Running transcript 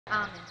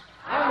Amen.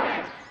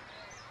 Amen.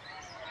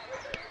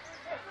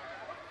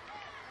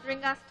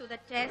 Bring us to the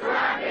test,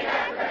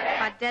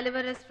 but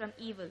deliver us from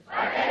evil.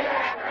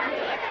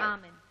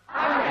 Amen.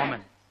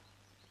 Amen.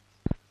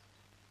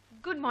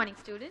 Good morning,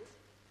 students.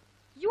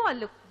 You all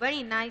look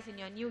very nice in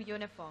your new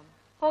uniform.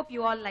 Hope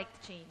you all like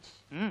the change.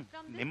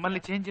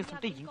 మిమ్మల్ని change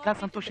చేస్తుంటే ఇంకా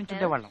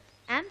సంతోషించుండేవాళ్ళం.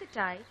 And the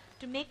tie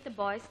to make the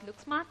boys look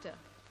smarter.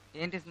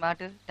 ఏంటి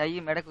smart? టై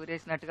మెడకు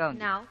ఊరేసినట్టుగా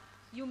ఉంది. Now,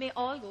 you may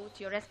all go to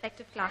your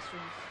respective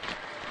classrooms.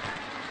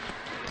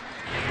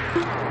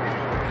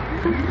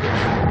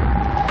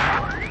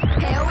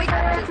 Here we go,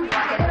 just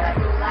walk it up,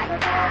 like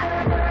that,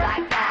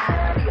 like that,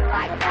 feel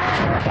like that.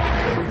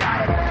 Get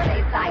started in a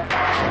place like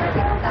that.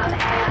 Give some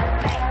ass,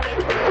 make it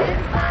good.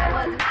 Mine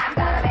was not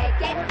gonna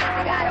make it. Just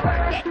you gotta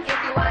work it if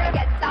you wanna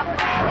get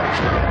somewhere.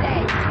 It's my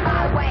day,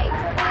 my way,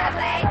 wanna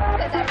play,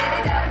 'cause I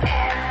really don't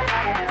care.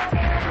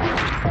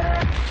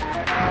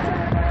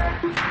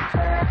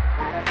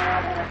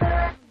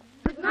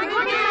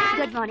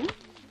 Good morning.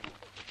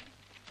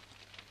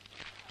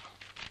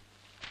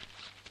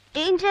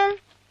 Angel.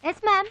 Yes,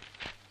 ma'am.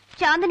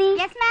 Chandani.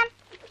 Yes, ma'am.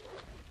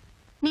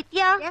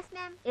 Nitya. Yes,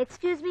 ma'am.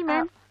 Excuse me,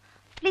 ma'am.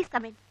 Please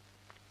come in.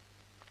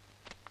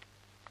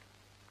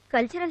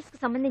 Culturals కి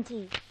సంబంధించి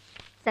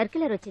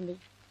circular వచ్చింది.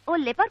 ఓ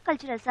leopard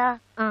కల్చరల్సా?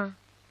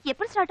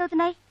 ఎప్పుడు start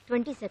అవుతున్నాయి?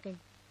 22nd.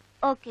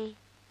 Okay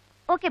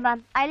okay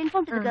ma'am, I will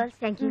inform to the girls.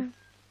 Thank you.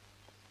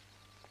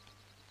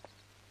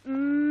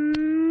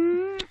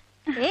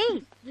 ఏయ్,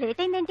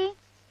 late అయిందేంటి?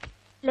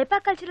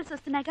 Leopard culturals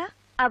వస్తున్నాయిగా,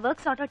 ఆ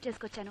work sort out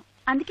చేసుకొచ్చాను,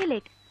 అందుకే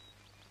late.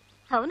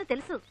 అవును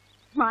తెలుసు,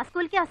 మా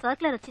స్కూల్కి ఆ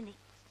సర్క్యులర్ వచ్చింది.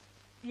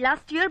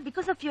 Last year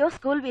because of your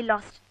school we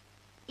last.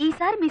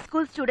 ఈసారి మీ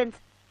స్కూల్ స్టూడెంట్స్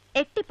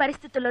ఎట్టి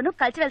పరిస్థితుల్లోనూ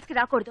కల్చరల్స్ కి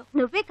రాకూడదు.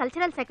 నువ్వే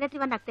కల్చరల్ సెక్రటరీ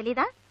అని నాకు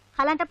తెలీదా?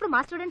 అలాంటప్పుడు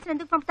మా స్టూడెంట్స్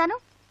ఎందుకు పంపుతాను?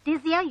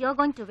 This year you are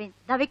going to win.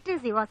 The victory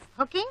is yours.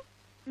 Okay?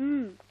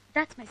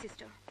 That's my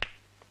sister.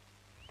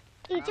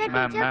 Teacher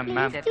teacher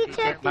please,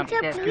 teacher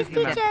teacher please,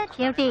 teacher.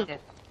 ఏమిటి?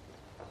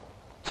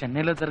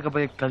 చెన్నైలో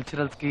జరగబోయే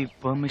కల్చరల్స్ కి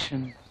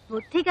పర్మిషన్.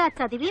 బుద్ధిగా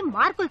చదివి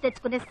మార్కులు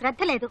తెచ్చుకునే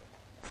శ్రద్ధ లేదు.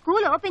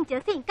 స్కూల్ ఓపెన్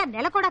చేసి ఇంకా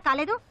నెల కూడా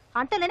కాలేదు,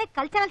 అంతలోనే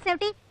కల్చరల్స్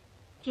ఏమిటి?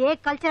 ఏ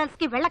కల్చరల్స్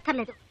కి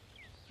వెళ్ళక్కర్లేదు.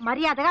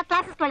 మర్యాదగా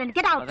క్లాసెస్ కి వెళ్ళండి.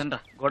 Get out.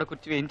 గోడ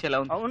కుర్చీ వేయించేలా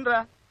ఉంది. అవునరా,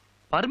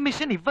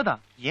 పర్మిషన్ ఇవ్వదా?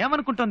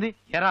 ఏమనుకుంటుంది?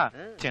 ఎరా,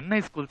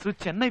 చెన్నై స్కూల్స్,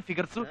 చెన్నై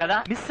ఫిగర్స్ కదా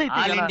మిస్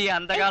అయితే ఆల్ ఇండియా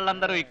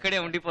అందగాళ్ళందరూ ఇక్కడే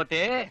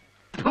ఉండిపోతే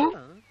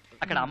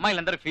అక్కడ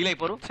అమ్మాయిలందరూ ఫీల్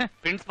అయిపోరు.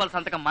 ప్రిన్సిపల్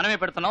సంతకం మనమే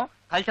పెడుతున్నాం.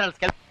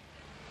 కల్చరల్స్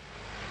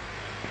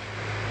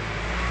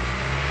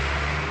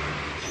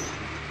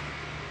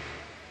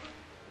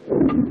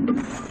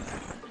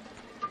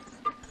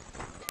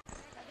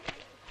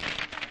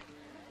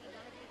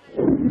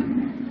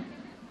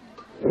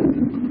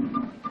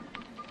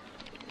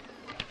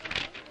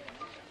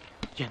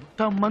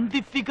ఎంత మంది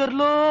ఫిగర్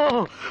లో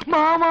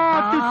మామా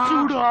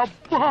చూడు.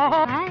 అబ్బా,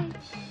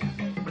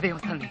 హృదయం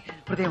వస్తుంది,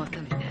 హృదయం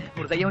వస్తుంది,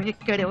 హృదయం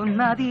ఇక్కడే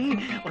ఉన్నది.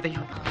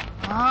 హృదయం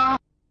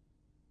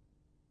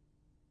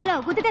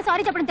గుద్దితే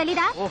సారీ చెప్పడం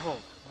తెలీదా? ఓహో,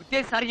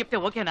 గుద్దే సారీ చెప్తే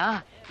ఓకేనా?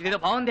 ఇదేదో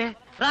బాగుందే,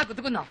 రా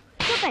గుద్దుకుందాం.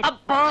 Super.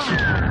 అబ్బా,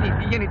 నీ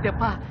తీయని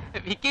దెబ్బ.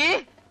 వికీ,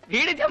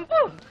 వీడి జంపు.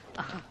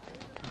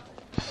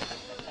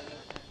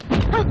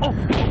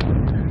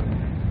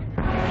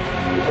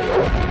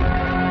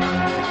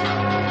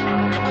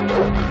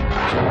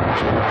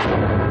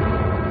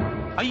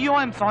 అయ్యో,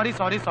 I'm sorry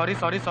sorry sorry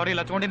sorry sorry.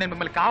 ఇలా చూడండి, నేను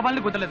మిమ్మల్ని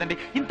కావాలని కుదరలేదండి.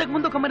 ఇంతకు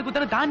ముందు ఒక అమ్మాయిని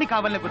కుదరని, దాన్ని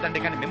కావాలని కుదండి,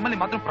 కానీ మిమ్మల్ని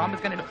మాత్రం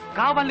ప్రామిస్ గా నేను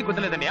కావాలని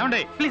కుదరలేదండి.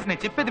 ఏమండి ప్లీజ్,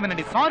 నేను చెప్పేది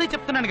వినండి. సారీ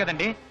చెప్తున్నాను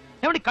కదండి.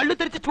 ఏమండి, కళ్ళు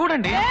తెరిచి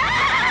చూడండి.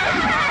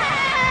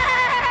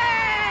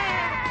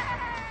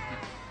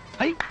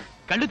 అయ్యి,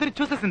 కళ్ళు తెరిచి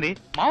చూసేసింది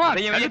మావా,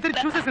 కళ్ళు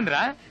తెరిచి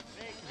చూసేసిందిరా.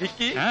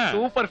 Vicky,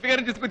 super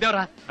figure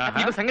తీసుకుంటావురా.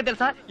 నీకు సంగతి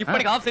తెలుసా?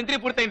 ఇప్పటికి హాఫ్ సెంచరీ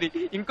పూర్తయింది.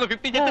 ఇంకో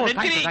 50 చేస్తే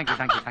సెంచరీ.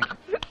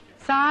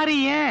 సారీ.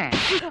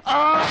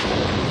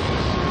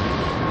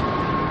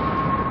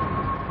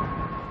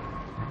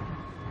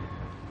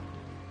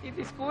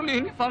 ఇది స్కూల్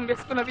యూనిఫామ్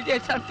వేసుకున్న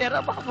విజయశాంతేరా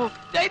బాబు.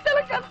 జై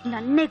తెలంగాణ.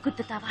 నన్నే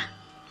గుద్దుతావా?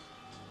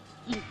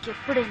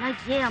 ఇంకెప్పుడైనా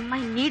ఏ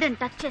అమ్మాయి నీడని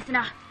టచ్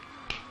చేసినా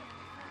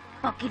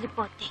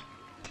పగిలిపోద్ది.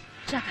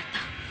 జాగ్రత్త.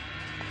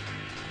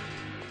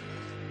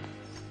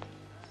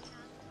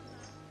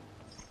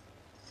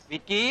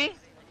 విక్కీ,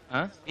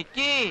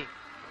 విక్కీ,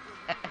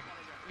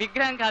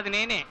 విగ్రహం కాదు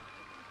నేనే.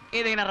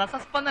 ఏదైనా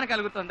రసస్పందన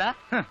కలుగుతుందా?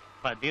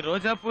 10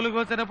 రోజా పూలు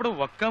కోసేటప్పుడు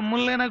ఒక్క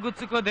ముళ్ళైనా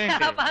గుచ్చుకోదే.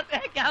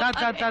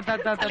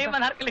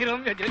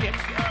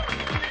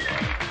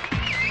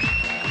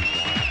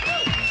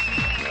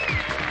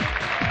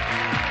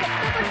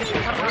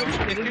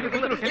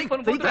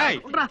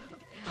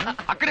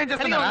 అక్కడేం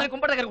చేస్తున్నా?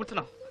 కుంపటి దగ్గర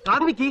కూర్చున్నావు.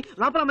 కాదు విక్కీ,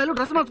 లోపల అమ్మాయిలు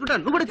డ్రెస్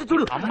మార్చుకుంటాను, నువ్వు కూడా వచ్చి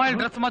చూడు. అమ్మాయిలు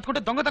డ్రెస్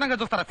మార్చుకుంటే దొంగతనంగా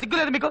చూస్తారా?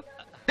 సిగ్గులేదు మీకు?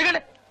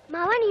 దిగండి.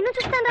 మావా, నేను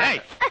చూస్తాను.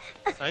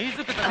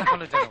 సైజుకి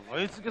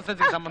వయసుకి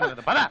సైజుకి సంబంధం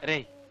లేదు. పద. రే,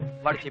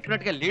 వాడు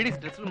చెప్పినట్టుగా లేడీస్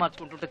డ్రెస్సులు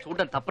మార్చుకుంటుంటే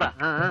చూడడం తప్పరా?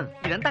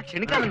 ఇదంతా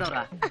క్షణికాలం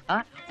రా.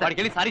 వాడికి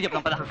వెళ్ళి సారీ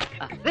చెప్పాం పదా.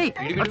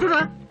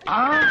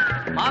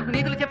 మాకు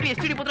నీతులు చెప్పి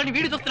ఎస్టీడీ పుత్రాన్ని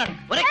వీడి చూస్తున్నాడు.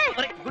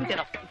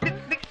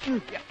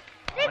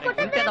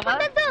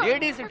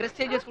 లేడీస్ డ్రెస్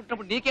చేంజ్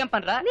చేసుకుంటున్నప్పుడు నీకేం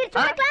పనిరా?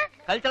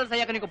 కల్చరల్స్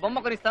అయ్యాక నీకు బొమ్మ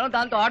కొనిస్తాను,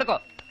 దాంతో ఆడుకో.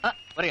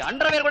 మరి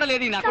అండర్వేర్ కూడా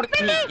లేదు నాకు.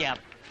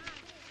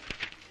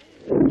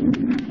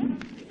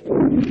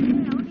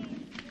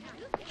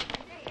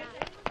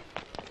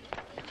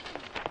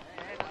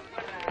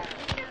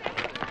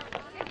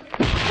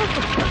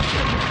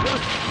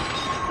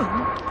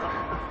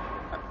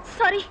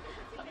 సారీ.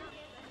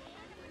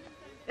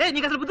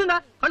 నీకు అసలు బుద్ధి ఉందా?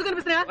 కళ్ళు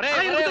కనిపిస్తున్నాయా?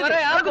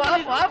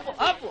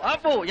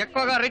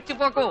 ఎక్కువగా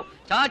రెచ్చిపోకు.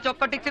 చాచి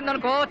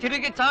ఒక్కటిచ్చిందనుకో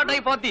తిరిగి చాట్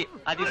అయిపోద్ది.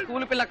 అది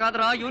స్కూల్ పిల్ల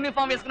కాదురా,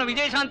 యూనిఫామ్ వేసుకున్న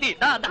విజయశాంతి.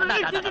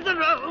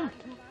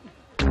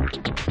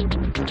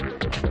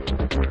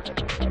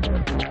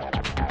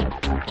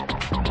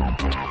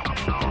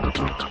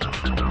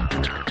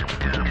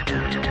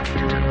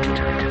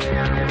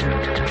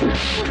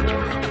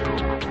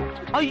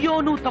 అయ్యో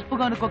నువ్వు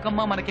తప్పుగా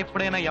అనుకోకమ్మా.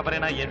 మనకెప్పుడైనా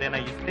ఎవరైనా ఏదైనా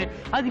ఇస్తే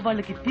అది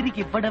వాళ్ళకి తిరిగి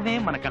ఇవ్వడమే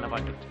మనకు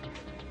అలవాటు.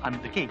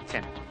 అందుకే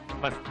ఇచ్చాను.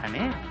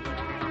 వస్తానే,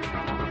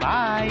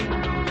 బాయ్.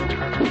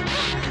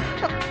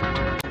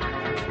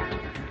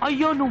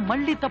 అయ్యో నువ్వు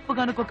మళ్ళీ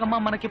తప్పుగా అనుకోకమ్మా.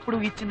 మనకెప్పుడు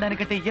ఇచ్చిన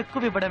దానికంటే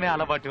ఎక్కువ ఇవ్వడమే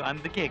అలవాటు.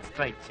 అందుకే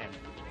ఎక్స్ట్రా ఇచ్చాను.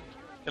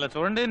 ఇలా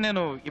చూడండి,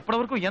 నేను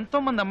ఇప్పటివరకు ఎంతో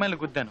మంది అమ్మాయిలు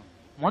గుద్దాను.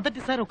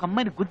 మొదటిసారి ఒక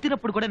అమ్మాయిని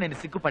గుద్దినప్పుడు కూడా నేను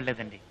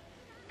సిగ్గుపడలేదండి.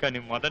 కానీ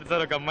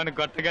మొదటిసారి ఒక అమ్మాయిని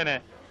కొట్టగానే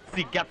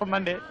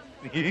సిగ్గేస్తుందండి.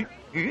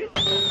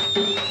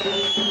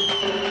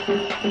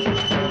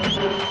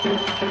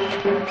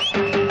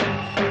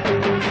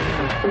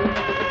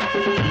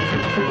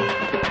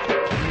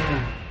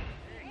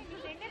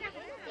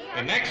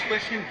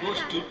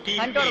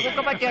 కంటోడు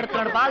కుక్క పట్టి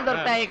ఆడుతున్నాడు. పాలు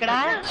దొరుకుతాయి ఇక్కడ?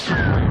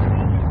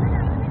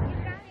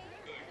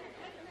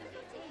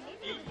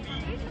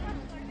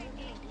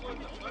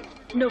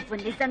 నువ్వు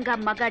నిజంగా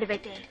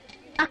మగాడివైతే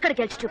అక్కడ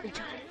గెలిచి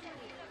చూపించు.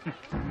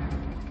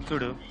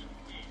 చూడు,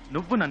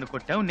 నువ్వు నన్ను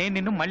కొట్టావు, నేను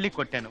నిన్ను మళ్ళీ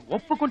కొట్టాను.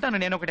 ఒప్పుకుంటాను,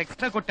 నేను ఒకటి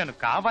ఎక్స్ట్రా కొట్టాను.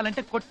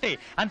 కావాలంటే కొట్టే,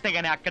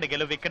 అంతేగాని అక్కడ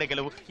గెలువు ఇక్కడ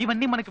గెలువు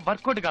ఇవన్నీ మనకి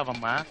వర్కౌట్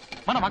కావమ్మా.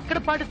 మనం అక్కడ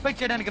పార్టిసిపేట్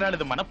చేయడానికి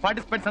రాలేదు. మన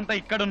పార్టిసిపేట్స్ అంతా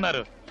ఇక్కడ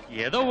ఉన్నారు.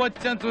 ఏదో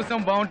వచ్చాం, చూసాం,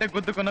 బాగుంటే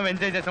గుద్దుకున్నాం,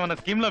 ఎంజాయ్ చేసాం అన్న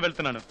స్కీమ్ లో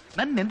వెళ్తున్నాను.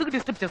 నన్ను ఎందుకు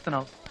డిస్టర్బ్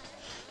చేస్తున్నావు?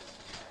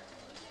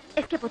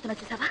 ఎస్కేప్ అవుతున్నా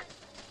చూసావా?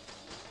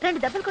 2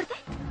 దెబ్బలు కొడితే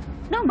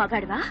నువ్వు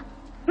మగాడివా?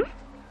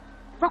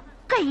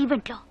 ఒక్క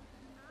ఈవెంట్ లో,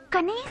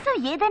 కనీసం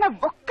ఏదైనా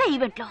ఒక్క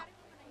ఈవెంట్ లో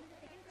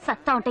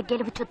సత్తా ఉంటే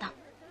గెలువు చూద్దాం.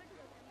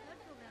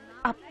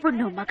 అప్పుడు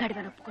నువ్వు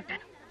మగాడివని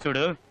ఒప్పుకుంటాను.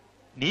 చూడు,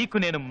 నీకు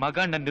నేను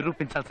మగాడిని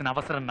నిరూపించాల్సిన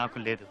అవసరం నాకు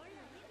లేదు.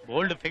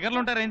 బోల్డ్ ఫిగర్లు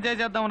ఉంటారు, ఎంజాయ్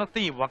చేద్దామని వస్తే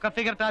ఈ ఒక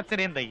ఫిగర్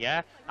టార్చర్ ఏందయ్యా?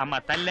 అమ్మ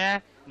తల్లే,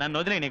 నన్ను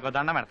వదిలే, నీకు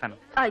దండం పెడతాను.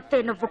 అయితే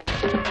నువ్వు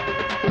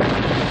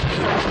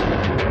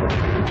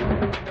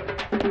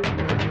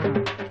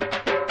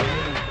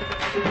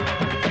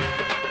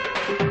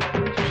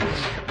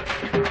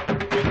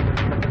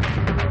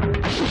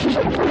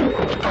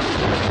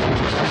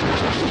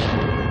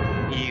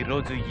ఈ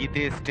రోజు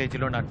ఇదే స్టేజ్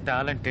లో నా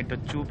టాలెంట్ ఏంటో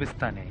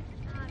చూపిస్తానే.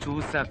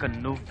 చూశాక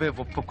నువ్వే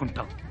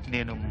ఒప్పుకుంటావు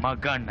నేను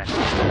మగాడినని.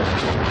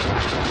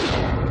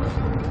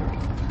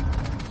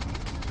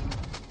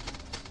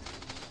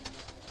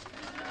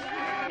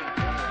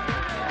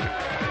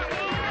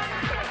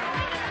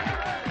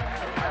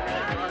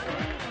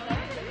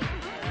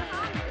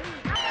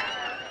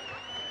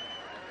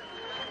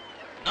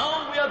 Now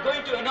we are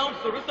going to announce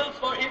the results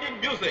for Indian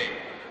music.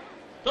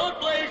 Third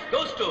place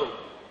goes to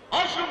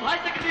Ashram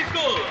High Secondary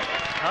School.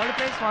 Third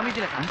prize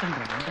స్వామీజీలకు.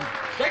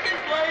 Second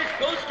place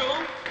goes to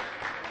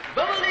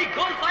Vallabha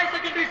Girls High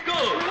Secondary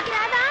School.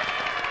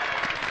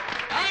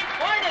 And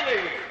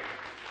finally,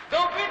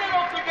 the winner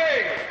of the day,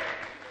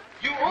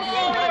 you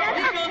all are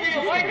eagerly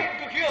waiting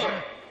to hear,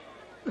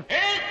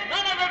 is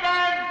none other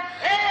than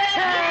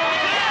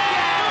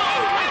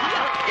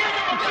Give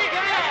them a big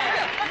hand.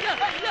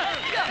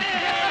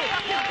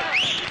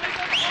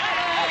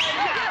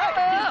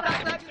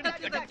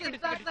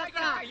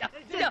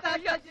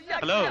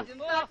 Hello,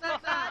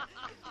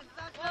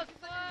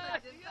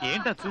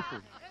 ఏంటా చూపు?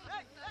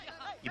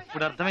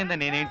 ఇప్పుడు అర్థమైందా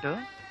నేనేంటో?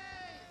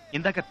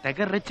 ఇందాక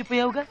తెగ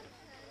రెచ్చిపోయావుగా.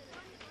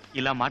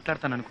 ఇలా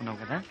మాట్లాడతాను అనుకున్నావు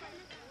కదా.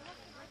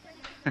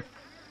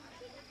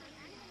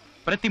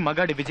 ప్రతి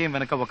మగాడి విజయం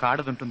వెనక ఒక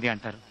ఆడదుంటుంది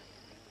అంటారు.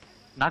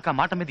 నాకు ఆ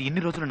మాట మీద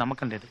ఇన్ని రోజులు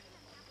నమ్మకం లేదు.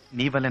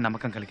 నీ వల్లే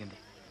నమ్మకం కలిగింది.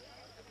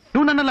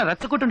 నువ్వు నన్ను అలా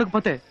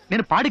రెచ్చగొట్టకపోతే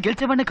నేను పాడి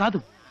గెలిచేవాడిని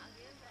కాదు.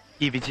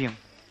 ఈ విజయం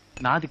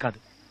నాది కాదు,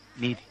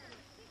 నీది.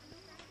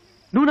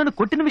 నువ్వు నన్ను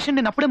కొట్టిన విషయం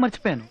నేను అప్పుడే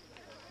మర్చిపోయాను.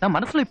 నా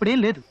మనసులో ఇప్పుడేం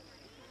లేదు.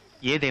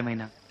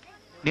 ఏదేమైనా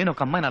నేను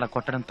ఒక అమ్మాయిని అలా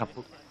కొట్టడం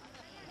తప్పు.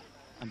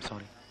 I'm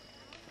sorry.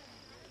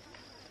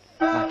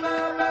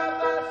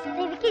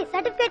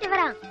 సర్టిఫికేట్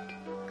ఇవ్వరా?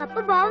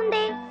 కప్పు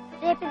బాగుంది.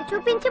 రేపు ఇది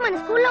చూపించి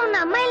మన స్కూల్లో ఉన్న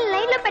అమ్మాయిల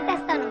లైన్ లో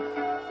పెట్టేస్తాను.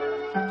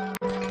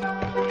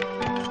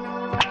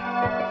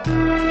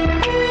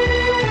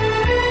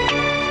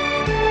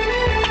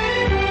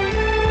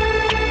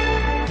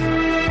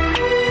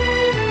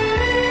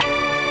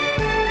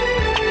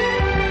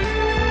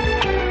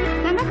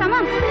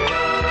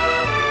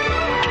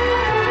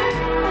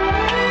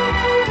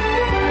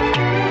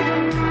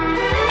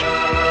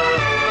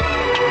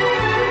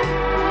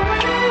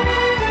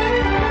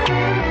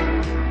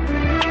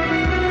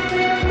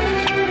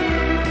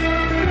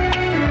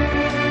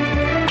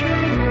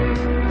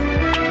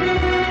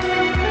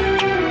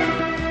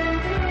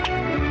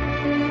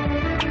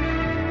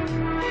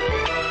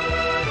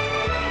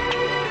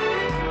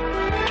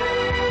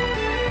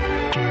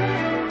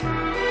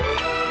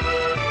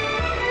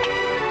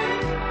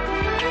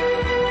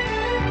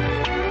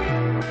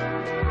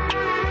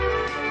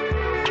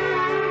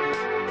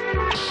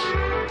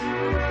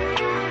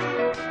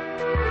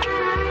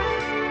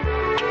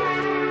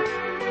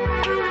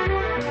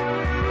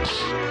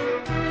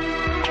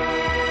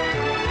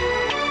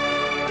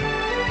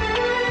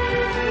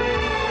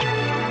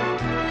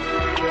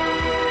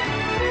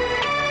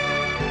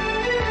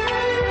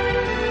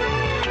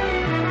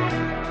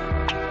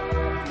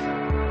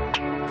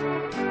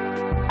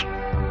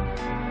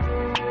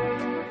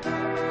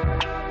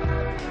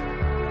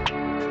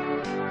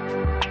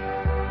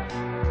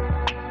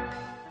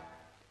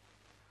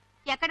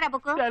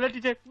 బుక్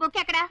టీచర్ బుక్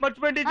ఎక్కడ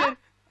మర్చిపోయి టీచర్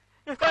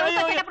స్కూల్కి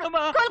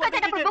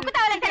వచ్చేటప్పుడు బుక్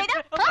తావాలని తెలీదు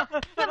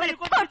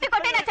కొట్టి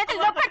కొట్టి నా చేతులు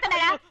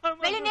నొప్పెడుతున్నారా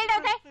వెళ్ళి నీళ్ళు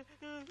అవుతాయి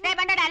రే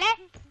బండడాలే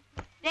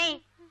రే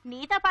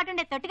నీతో పాటు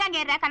ఉండే తొట్టిగా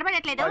గేర్రా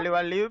కనబడట్లేదు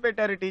వాళ్ళు లీవ్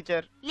పెట్టారు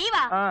టీచర్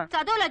లీవా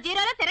చదువులో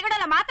జీరోలు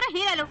తిరగడంలో మాత్రం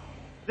హీరోలు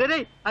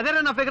అదేరా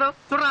నా ఫిగర్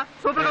చూడరా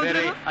సూపర్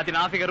అది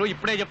నా ఫిగర్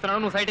ఇప్పుడే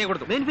చెప్తున్నాను నువ్వు సైట్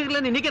అయ్యకూడదు మెయిన్ ఫిగర్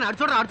లో నీకే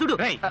చూడరా చూడు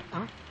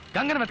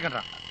గంగని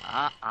వెతకండి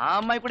ఆ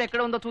అమ్మాయి కూడా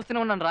ఎక్కడ ఉందో చూస్తూనే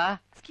ఉన్నాను రా.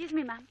 Excuse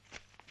me ma'am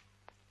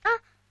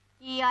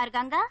are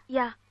Ganga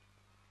yeah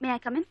may I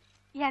come in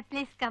yeah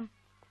please come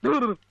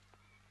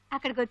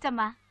అక్కడికి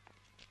వచ్చమ్మా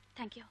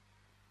థ్యాంక్ యూ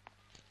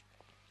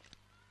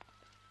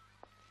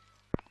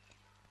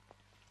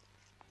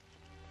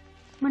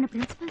మన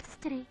ప్రిన్సిపల్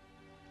సిస్టరే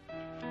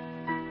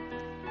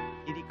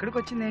ఇది ఇక్కడికి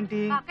వచ్చిందేంటి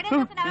అక్కడే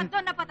కూర్చున్నావా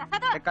దొన్నపోతా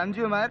చదువు The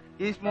consumer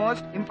is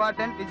most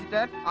important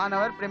visitor on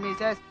our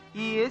premises.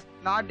 He is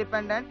not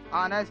dependent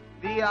on us.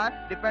 We are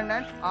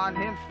dependent on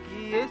him.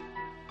 He is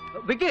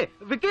Vicky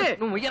Vicky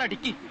నువ్వు ఇయ్యరా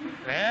టిక్కి.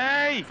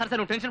 సరే సరే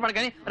నువ్వు టెన్షన్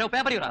పడగాని రే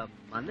పేపర్ ఇవ్వరా.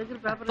 మన దగ్గర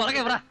పేపర్ త్వరగా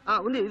ఇవ్వరా.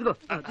 ఉంది ఇదిగో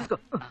తీసుకో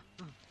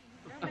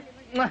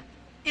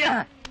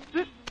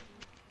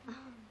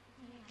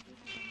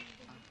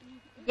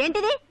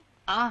ఏంటిది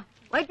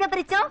వైట్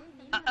పేపర్ ఇచ్చావు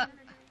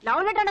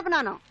లవ్ లెటర్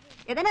అనుకున్నాను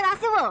ఏదైనా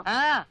రాసివ్వు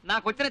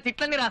నాకు వచ్చిన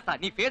తిట్లన్నీ రాస్తా.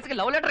 నీ ఫేస్ కి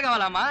లవ్ లెటర్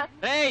కావాలమ్మా.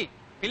 రేయ్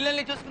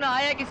పిల్లల్ని చూసుకున్న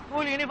ఆయాకి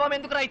స్కూల్ యూనిఫామ్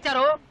ఎందుకు రా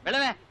ఇచ్చారు?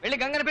 వెళ్ళవే వెళ్ళి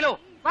గంగని పిలువు.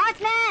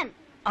 వాచ్మ్యాన్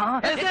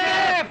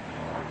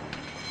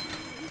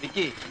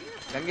విక్కీ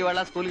గంగి వాళ్ళ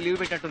స్కూల్ లీవ్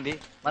పెట్టినట్టుంది,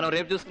 మనం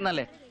రేపు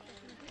చూసుకుందాంలే.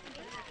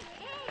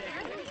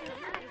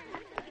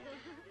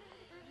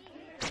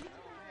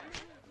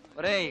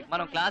 ఒరేయ్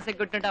మనం క్లాస్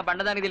ఎగ్గొట్టినట్టు ఆ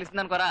బండదానికి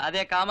తెలిసింది అనుకోరా,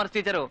 అదే కామర్స్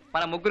టీచరు.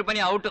 మన ముగ్గురు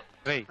పని అవుట్.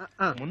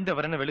 ముందు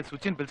ఎవరైనా వెళ్ళి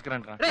సూచన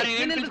పిలుచుకురండి రా.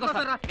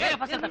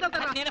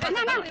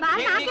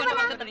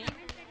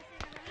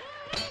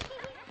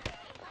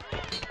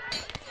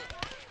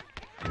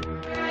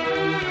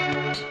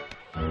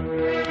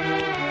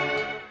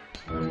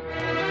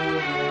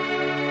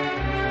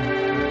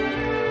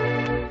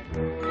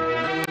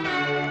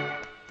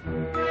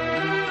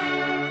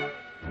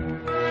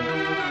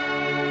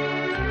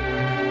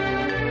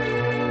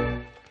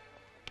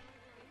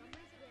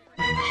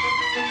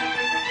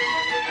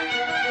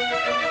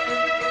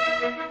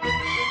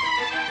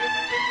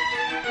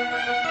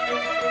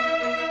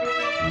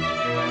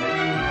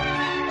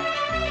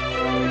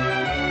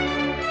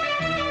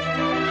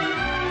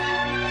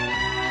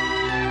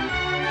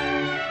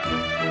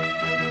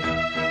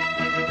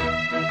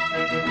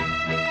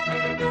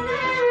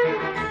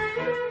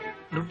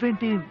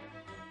 నువ్వేంటి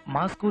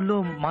మా స్కూల్లో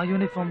మా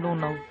యూనిఫామ్ లో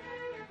ఉన్నావు?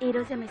 ఈ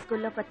రోజే మీ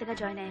స్కూల్లో కొత్తగా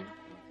జాయిన్ అయ్యాను.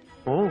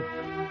 ఓ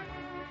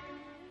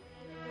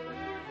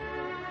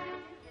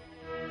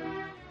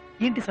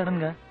ఏంటి సడన్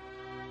గా?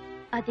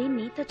 అది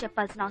నీతో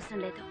చెప్పాల్సిన అవసరం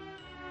లేదు.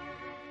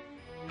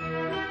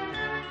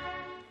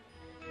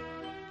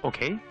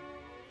 ఓకే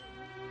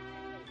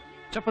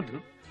చెప్పద్దు.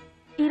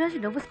 ఈ రోజు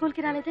నువ్వు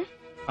స్కూల్కి రాలేదే?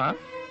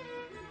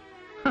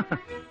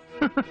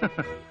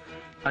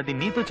 అది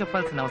నీతో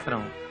చెప్పాల్సిన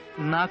అవసరం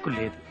నాకు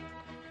లేదు.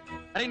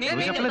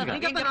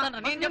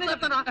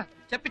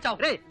 చెప్పించావు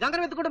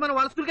గంగను వెతుకుంటే మనం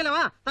వాళ్ళ స్కూల్కి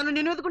వెళ్ళావా? తను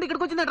నిన్ను వెతుకుంటే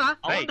ఇక్కడికి వచ్చిందట్రా.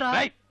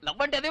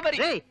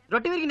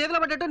 రొట్టె విరిగి నేతలో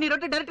పడ్డట్టు నీ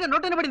రొట్టె డైరెక్ట్ గా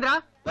నోట్ పడిందిరా.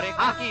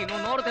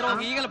 నువ్వు నోరు తెరవ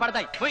ఈగలు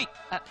పడతాయి.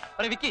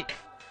 విక్కీ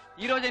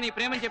ఈ రోజే నీ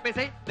ప్రేమని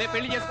చెప్పేసి రేపు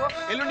పెళ్లి చేసుకో.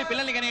 ఎల్లుండి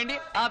పిల్లల్ని కనేయండి.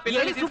 ఆ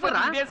పిల్లల్ని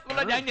ఇదే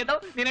స్కూల్లో జాయిన్ చేద్దాం.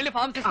 నేను వెళ్ళి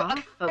ఫార్మ్స్ తీసుకో.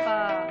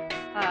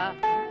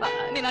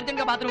 నేను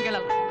అర్జెంట్ గా బాత్రూమ్కి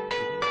వెళ్ళాలి.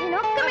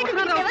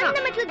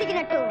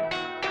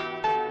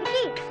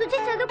 సుజి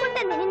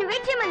చదువుకుంటుంది, నిన్ను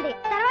వెయిట్ చేయమంది.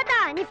 తర్వాత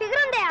నీ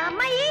ఫిగర్ ఉందే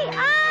అమ్మాయి.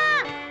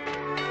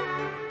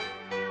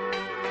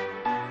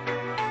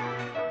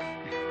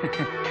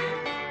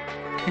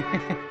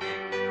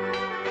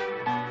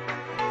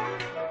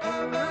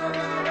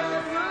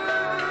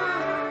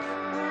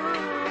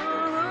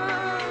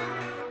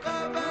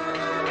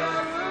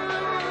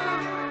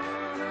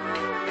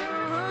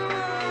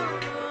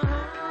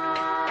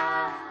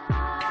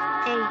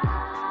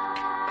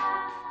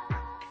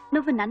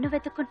 నువ్వు నన్ను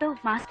వెతుక్కుంటూ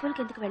మా స్కూల్కి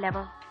ఎందుకు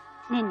వెళ్ళావో,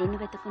 నేను నిన్ను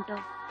వెతుక్కుంటూ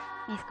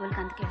మీ స్కూల్కి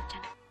అందుకే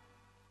వచ్చాను.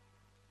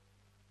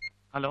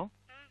 హలో,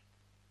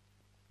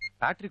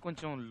 బ్యాటరీ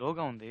కొంచెం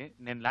లోగా ఉంది,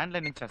 నేను ల్యాండ్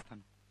లైన్ నుంచి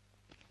చేస్తాను.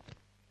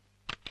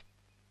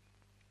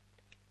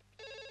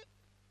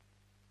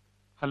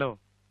 హలో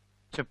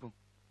చెప్పు.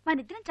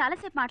 మనిద్దరం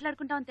చాలాసేపు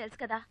మాట్లాడుకుంటామని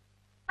తెలుసు కదా,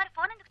 మరి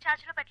ఫోన్ ఎందుకు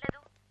ఛార్జ్ లో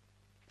పెట్టలేదు?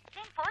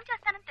 నేను ఫోన్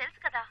చేస్తానని తెలుసు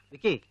కదా.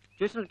 విక్కీ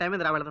ట్యూషన్ టైం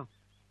మీద రావడదాం.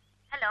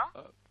 హలో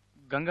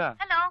గంగా,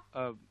 హలో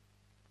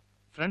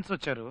ఫ్రెండ్స్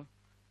వచ్చారు.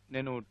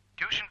 నేను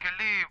ట్యూషన్కి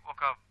వెళ్ళి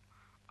ఒక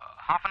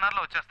హాఫ్ అన్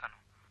అవర్లో వచ్చేస్తాను.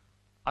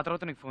 ఆ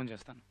తర్వాత నీకు ఫోన్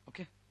చేస్తాను.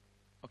 Okay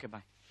okay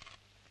bye.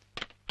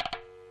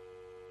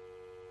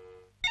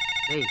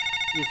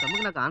 ఈ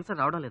సమ్ముకి నాకు ఆన్సర్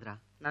రావడం లేదురా.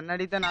 నన్ను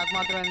అడిగితే నాకు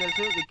మాత్రమే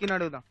తెలుసు, విక్కీని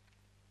అడుగుదాం.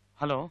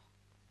 హలో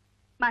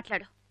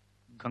మాట్లాడు.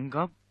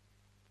 గంగా,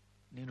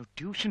 నేను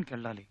ట్యూషన్కి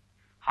వెళ్ళాలి.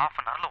 హాఫ్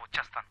అన్ అవర్లో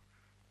వచ్చేస్తాను.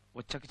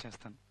 వచ్చాక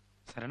చేస్తాను,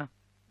 సరేనా?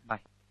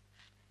 బాయ్.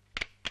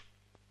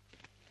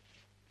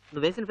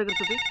 నువ్వు వేసిన ఫిగర్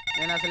చూపి.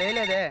 నేను అసలు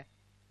వేయలేదే.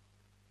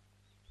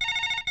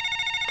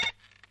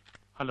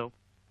 హలో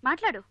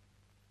మాట్లాడు.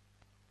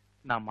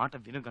 నా మాట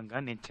విను గంగా,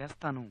 నేను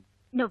చేస్తాను.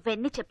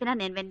 నువ్వెన్ని చెప్పినా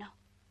నేను విన్నా.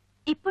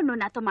 ఇప్పుడు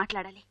నువ్వు నాతో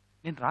మాట్లాడాలి.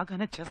 నేను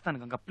రాగానే చేస్తాను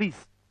గంగా,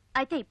 ప్లీజ్.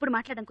 అయితే ఇప్పుడు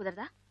మాట్లాడడం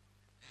కుదరదా?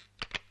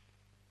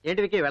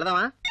 ఏంటి విక్కీ,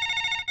 వెళదామా?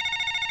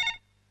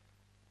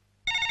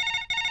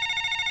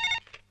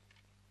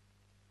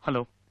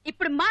 హలో,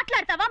 ఇప్పుడు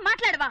మాట్లాడతావా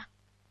మాట్లాడవా?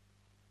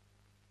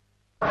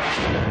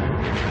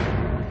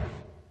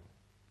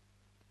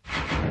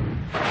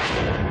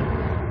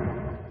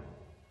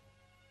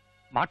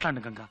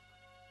 మాట్లాడు గంగా.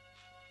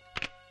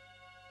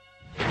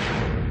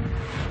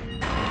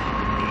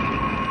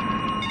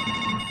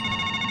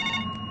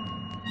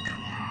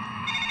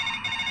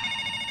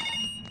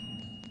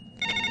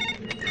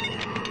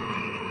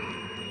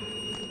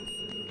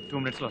 టూ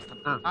మినిట్స్ లో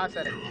వస్తాను.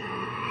 సరే.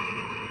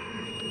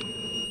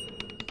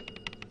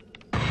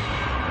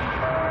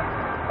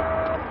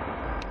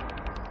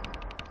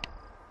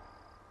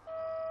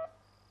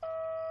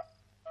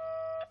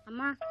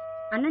 అమ్మా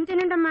అన్నం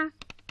తినండి అమ్మా.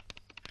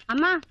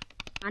 అమ్మా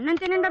అన్నం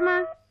తినండి అమ్మా.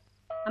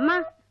 అమ్మా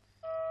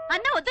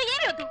అన్న వద్దు,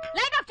 ఏమి వద్దు,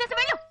 లైట్ ఆఫ్ చేసి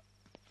వెళ్ళు.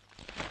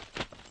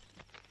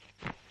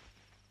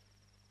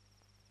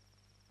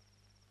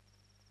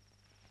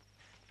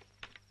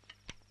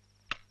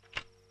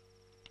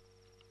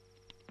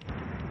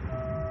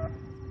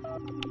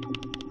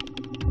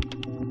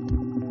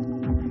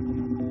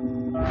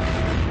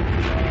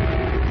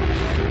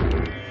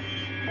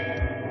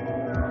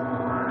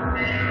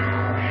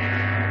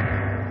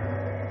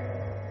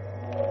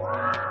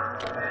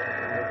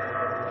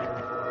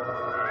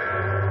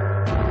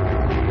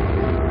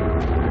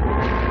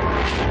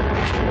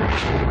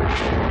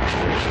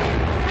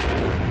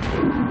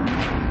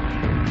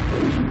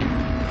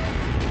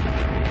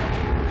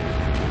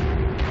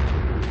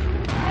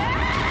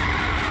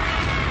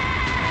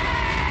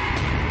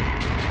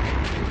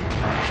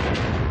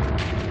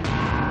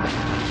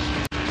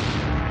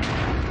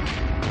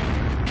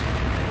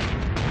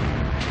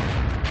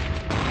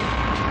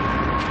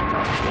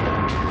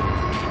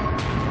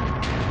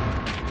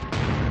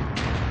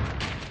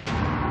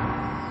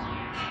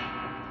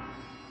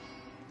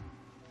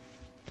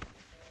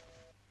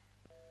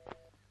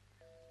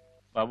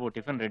 బాబు,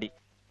 టిఫిన్ రెడీ.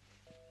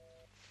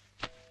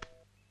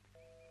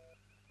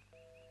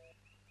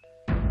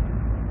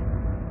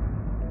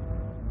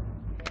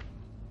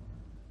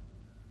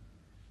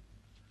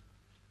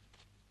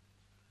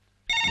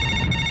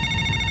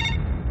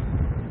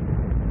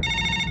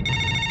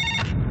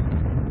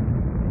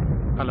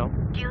 హలో,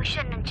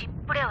 ట్యూషన్ నుంచి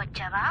ఇప్పుడే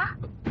వచ్చావా?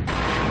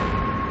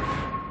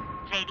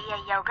 రెడీ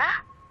అయ్యావుగా?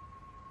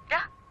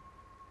 రా,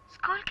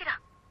 స్కూల్కి రా.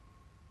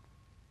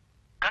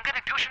 గంగా,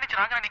 నేను ట్యూషన్ నుంచి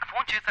రాగానే నీకు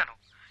ఫోన్ చేశాను.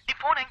 నీ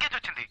ఫోన్ ఎంగేజ్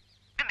వచ్చింది.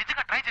 నేను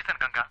నిజంగా ట్రై చేశాను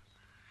గంగా.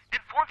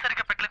 నేను ఫోన్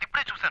సరిగ్గా పెట్టలేదు,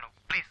 ఇప్పుడే చూశాను.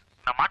 ప్లీజ్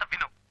నా మాట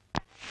విను.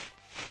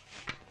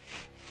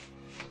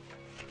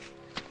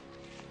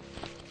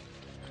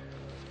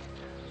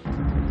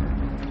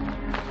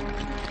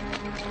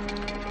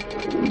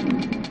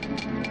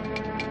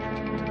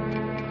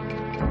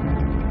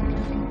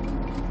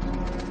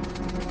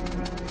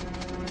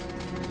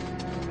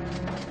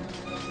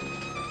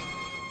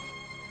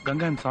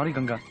 Ganga, I'm sorry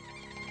Ganga.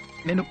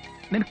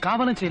 నేను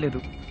కావాలని చేయలేదు.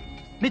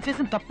 నేను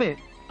చేసిన తప్పే.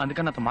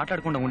 అందుకని నాతో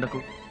మాట్లాడకుండా ఉండకు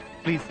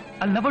please.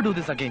 I never do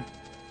this again.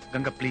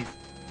 Ganga please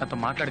నాతో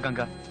మాట్లాడు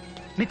గంగా.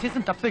 నేను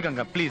చేసిన తప్పే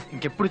గంగా, ప్లీజ్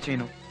ఇంకెప్పుడు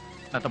చేయను.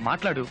 నాతో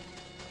మాట్లాడు.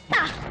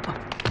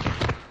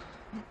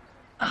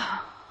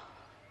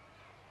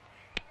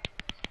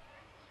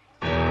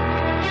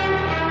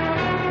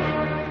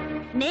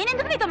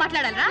 నేనెందుకు నీతో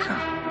మాట్లాడాలరా?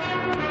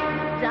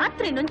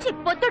 రాత్రి నుంచి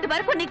పొద్దుటి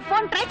వరకు నీకు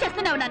ఫోన్ ట్రై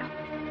చేస్తూనే ఉన్నాను.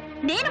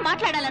 నేను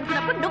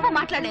మాట్లాడాలనుకున్నప్పుడు నువ్వు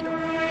మాట్లాడలేదు.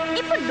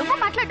 ఇప్పుడు నువ్వు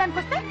మాట్లాడడానికి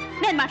వస్తే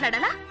నేను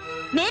మాట్లాడాలా?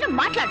 నేను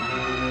మాట్లాడు.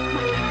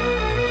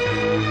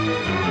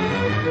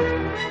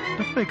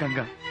 తప్పే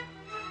గంగా,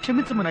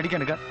 క్షమించమని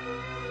అడిగానుగా.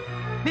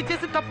 నీ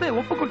చేసి తప్పే,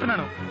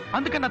 ఒప్పుకుంటున్నాను.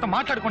 అందుకని నాతో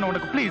మాట్లాడకుండా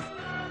ఉండకు ప్లీజ్.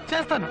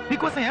 చేస్తాను,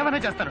 నీకోసం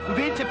ఏమైనా చేస్తాను.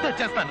 నువ్వేం చెప్తే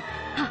చేస్తాను.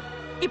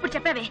 ఇప్పుడు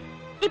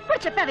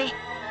చెప్పావే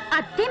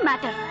అదే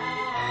మ్యాటర్.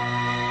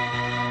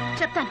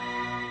 చెప్తాను,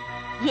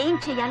 ఏం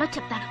చెయ్యాలో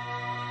చెప్తాను.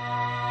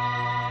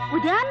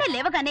 ఉదయాన్నే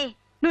లేవగానే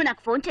నువ్వు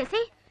నాకు ఫోన్ చేసి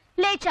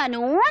లేచాను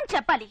అని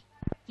చెప్పాలి.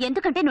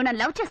 ఎందుకంటే నువ్వు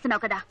నన్ను లవ్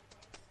చేస్తున్నావు కదా.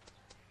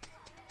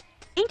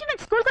 ఇంటి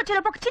నుంచి స్కూల్కి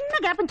వచ్చేలోపు ఒక చిన్న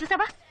గ్యాప్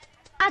చూసావా?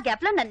 ఆ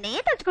గ్యాప్ లో నన్నే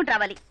తలుచుకుంటూ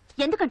రావాలి.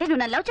 ఎందుకంటే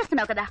నువ్వు నన్ను లవ్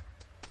చేస్తున్నావు కదా.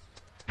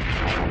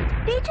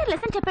 టీచర్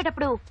లెసన్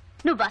చెప్పేటప్పుడు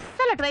నువ్వు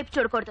అస్సలు అటువైపు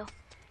చూడకూడదు,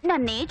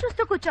 నన్నే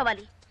చూస్తూ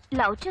కూర్చోవాలి.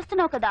 లవ్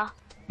చేస్తున్నావు కదా.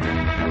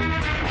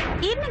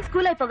 ఈవినింగ్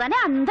స్కూల్ అయిపోగానే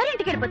అందరూ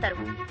ఇంటికి వెళ్ళిపోతారు,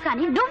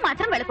 కానీ నువ్వు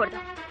మాత్రం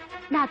వెళ్ళకూడదు.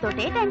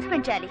 నాతోటే టైం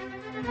స్పెండ్ చేయాలి.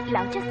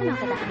 లవ్ చేస్తున్నావు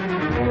కదా.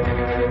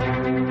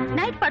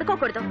 నైట్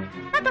పడుకోకూడదు,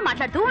 నాతో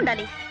మాట్లాడుతూ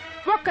ఉండాలి.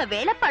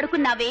 ఒక్కవేళ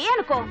పడుకున్నావే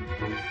అనుకో,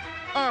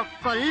 ఓ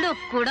కళ్ళు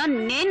కూడా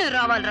నేను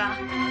రావాలరా.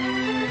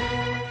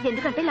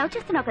 ఎందుకంటే లవ్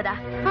చేస్తున్నావు కదా.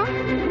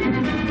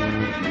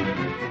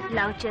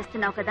 లవ్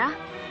చేస్తున్నావు కదా.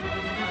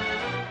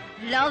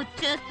 లవ్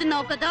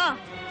చేస్తున్నావు కదా.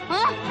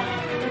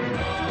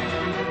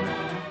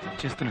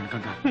 చేస్తున్నాను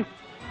గంగా.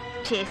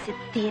 చేసి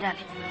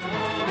తీరాలి.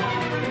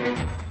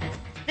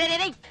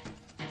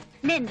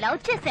 నేను లవ్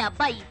చేసే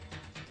అబ్బాయి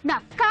నా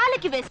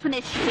కాలికి వేసుకునే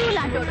షూ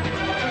లాంటోడు.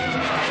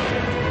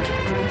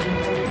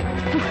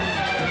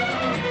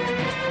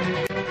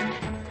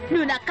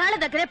 నువ్వు నా కాళ్ళ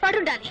దగ్గరే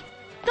పడుండాలి.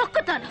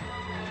 తొక్కుతాను,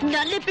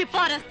 నల్లిప్పి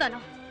పారేస్తాను,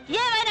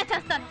 ఏమైనా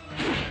చేస్తాను.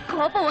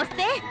 కోపం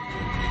వస్తే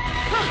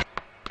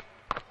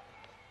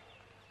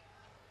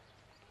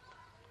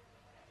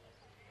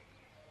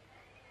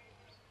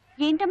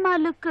ఏంటమ్మా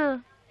లుక్?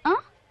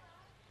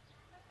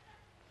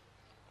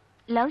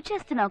 లవ్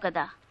చేస్తున్నావు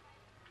కదా,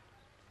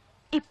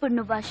 ఇప్పుడు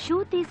నువ్వు ఆ షూ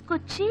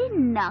తీసుకొచ్చి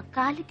నా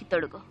కాలికి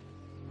తొడుగు.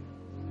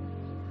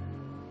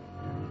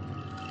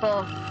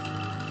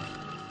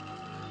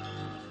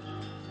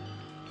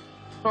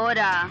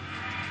 పోరా,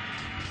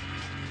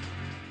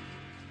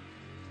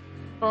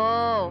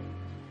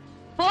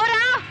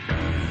 పోరా.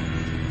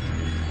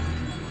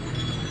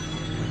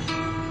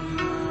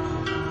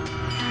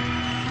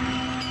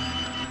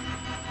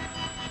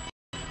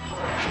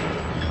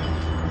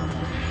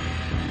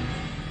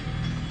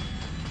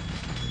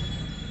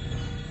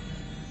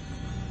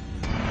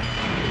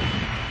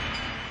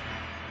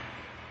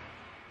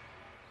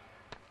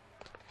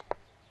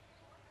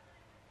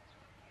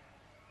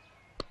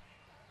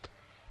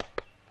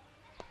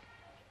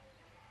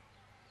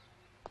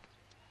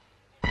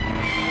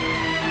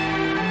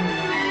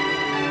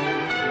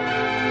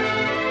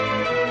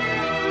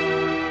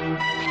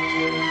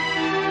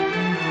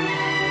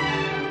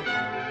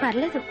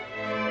 పర్లేదు,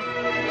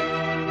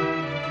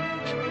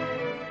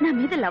 నా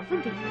మీద లవ్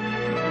ఉంది.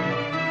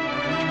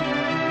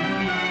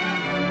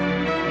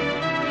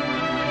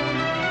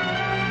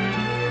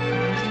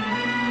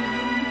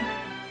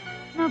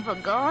 నా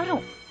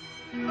బంగారం.